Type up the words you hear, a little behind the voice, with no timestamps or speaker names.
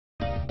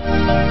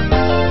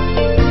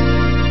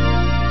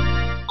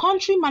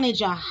Country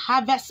Manager,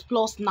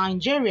 HARVESTPLUS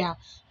Nigeria,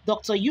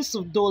 Dr.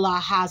 Yusuf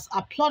Dola, has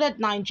applauded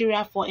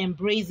Nigeria for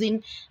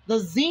embracing the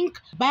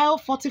zinc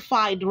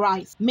biofortified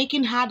rice,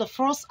 making her the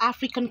first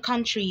African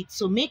country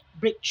to make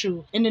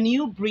breakthrough in the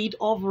new breed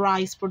of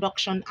rice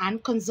production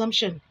and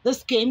consumption.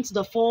 This came to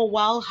the fore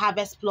while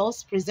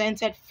HARVESTPLUS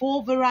presented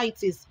 4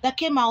 varieties that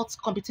came out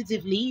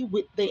competitively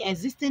with the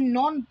existing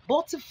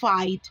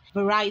non-fortified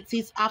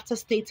varieties after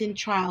stating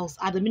trials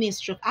at the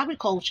Ministry of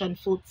Agriculture and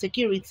Food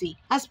Security.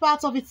 As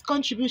part of its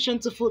contribution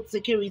to food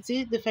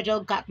security, the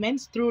federal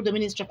government, through the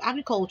Ministry of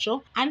Agriculture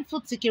and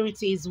Food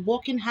Security, is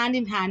working hand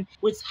in hand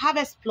with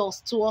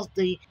HARVESTPLUS towards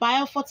the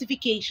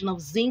biofortification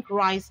of zinc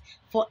rice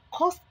for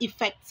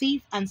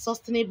cost-effective and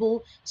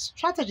sustainable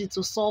strategy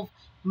to solve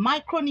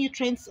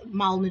micronutrients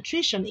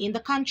malnutrition in the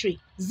country.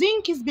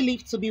 Zinc is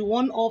believed to be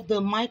one of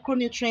the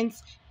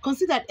micronutrients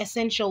considered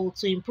essential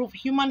to improve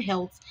human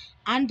health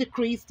and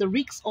decrease the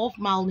risks of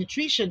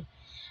malnutrition.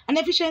 An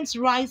efficient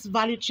rice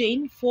value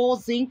chain for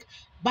zinc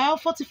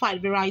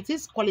biofortified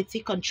varieties, quality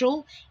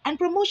control, and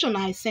promotion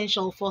are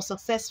essential for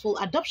successful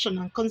adoption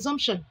and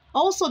consumption.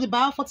 Also, the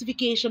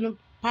biofortification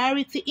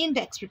priority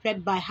index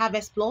prepared by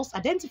HARVESTPLUS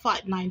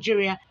identified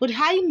Nigeria with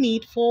high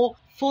need for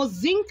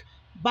zinc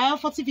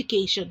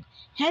biofortification,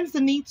 hence the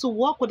need to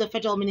work with the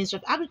Federal Ministry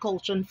of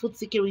Agriculture and Food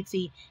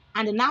Security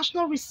and the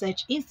National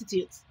Research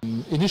Institute.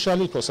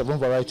 Initially, it was 7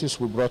 varieties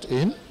we brought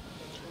in.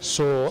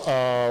 So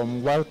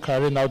while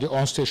carrying out the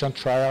on-station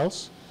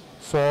trials,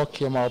 4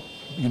 came out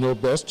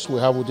best we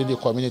have within the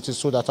community,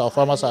 so that our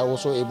farmers are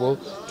also able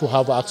to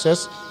have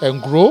access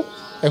and grow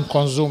and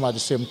consume at the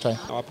same time.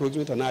 Our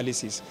product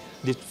analysis,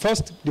 the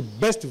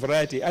best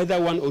variety,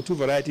 either 1 or 2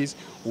 varieties,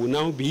 will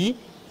now be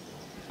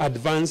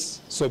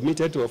advanced,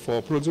 submitted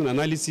for product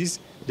analysis,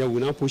 then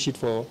we now push it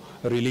for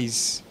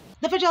release.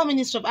 The Federal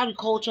Ministry of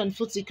Agriculture and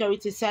Food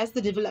Security says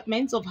the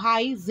development of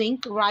high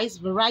zinc rice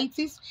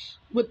varieties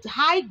with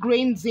high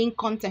grain zinc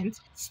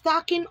content,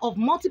 stacking of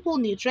multiple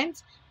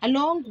nutrients,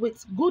 along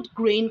with good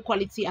grain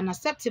quality and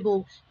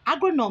acceptable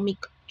agronomic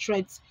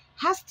traits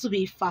has to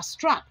be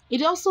fast-tracked.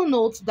 It also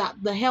notes that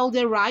the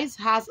healthy rice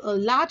has a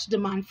large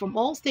demand from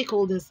all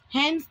stakeholders,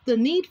 hence the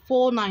need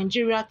for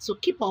Nigeria to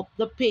keep up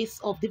the pace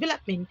of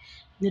developing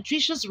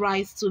nutritious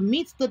rice to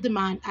meet the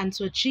demand and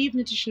to achieve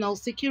nutritional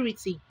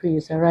security.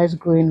 It's a rice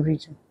growing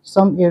region.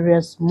 Some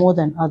areas more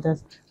than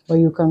others, but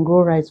you can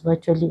grow rice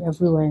virtually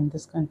everywhere in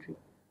this country.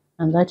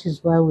 And that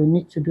is why we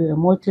need to do a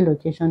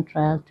multi-location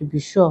trial to be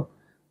sure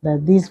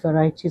that these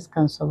varieties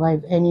can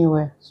survive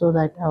anywhere, so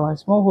that our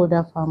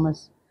smallholder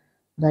farmers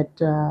that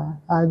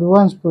are the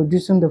ones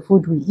producing the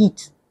food we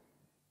eat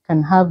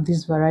can have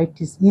these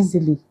varieties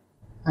easily,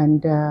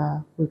 and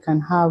we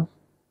can have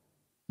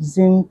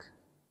zinc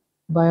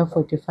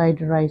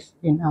biofortified rice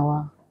in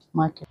our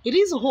market. It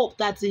is hoped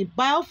that the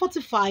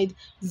biofortified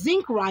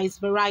zinc rice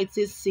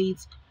varieties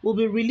seeds will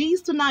be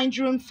released to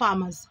Nigerian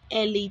farmers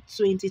early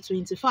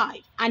 2025.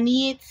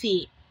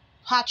 Aniete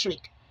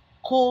Patrick,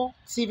 Core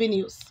TV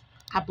News,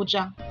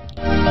 Abuja.